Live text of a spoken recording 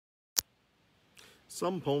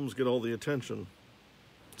Some poems get all the attention,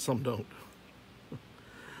 some don't.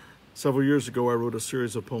 Several years ago, I wrote a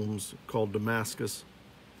series of poems called Damascus,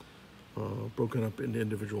 broken up into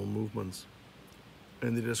individual movements.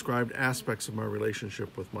 And they described aspects of my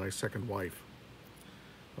relationship with my second wife,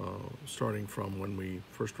 starting from when we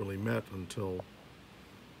first really met until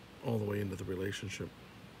all the way into the relationship.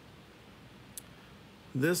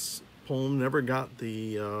 This poem never got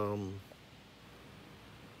the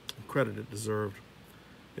credit it deserved.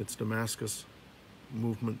 It's Damascus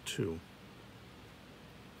Movement 2.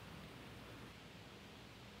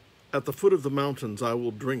 At the foot of the mountains I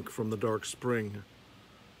will drink from the dark spring,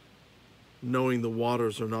 knowing the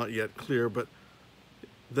waters are not yet clear, but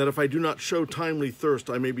that if I do not show timely thirst,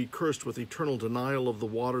 I may be cursed with eternal denial of the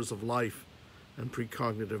waters of life and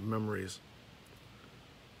precognitive memories.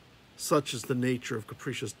 Such is the nature of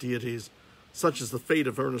capricious deities, such is the fate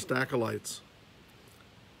of earnest acolytes.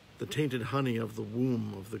 The tainted honey of the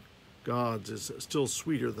womb of the gods is still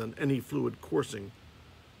sweeter than any fluid coursing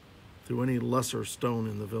through any lesser stone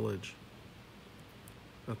in the village.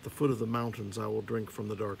 At the foot of the mountains I will drink from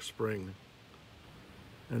the dark spring,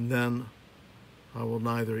 and then I will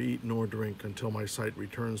neither eat nor drink until my sight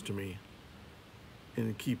returns to me,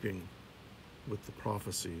 in keeping with the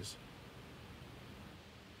prophecies.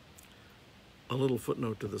 A little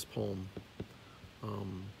footnote to this poem.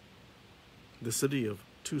 The city of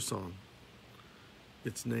Tucson,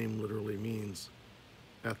 its name literally means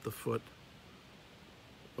at the foot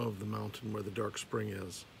of the mountain where the dark spring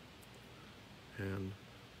is. And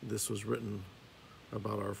this was written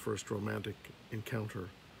about our first romantic encounter,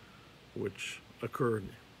 which occurred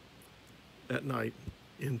at night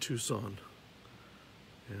in Tucson.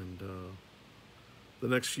 And the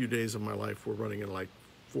next few days of my life were running in like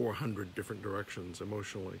 400 different directions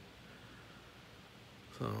emotionally.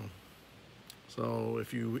 So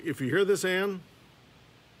if you hear this, Anne,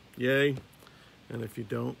 yay. And if you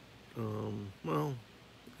don't, well,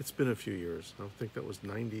 it's been a few years. I think that was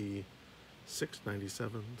 96,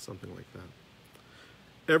 97, something like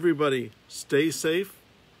that. Everybody, stay safe.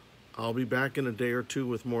 I'll be back in a day or two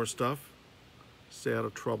with more stuff. Stay out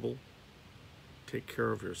of trouble. Take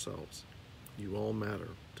care of yourselves. You all matter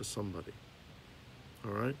to somebody.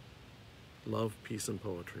 All right? Love, peace, and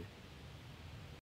poetry.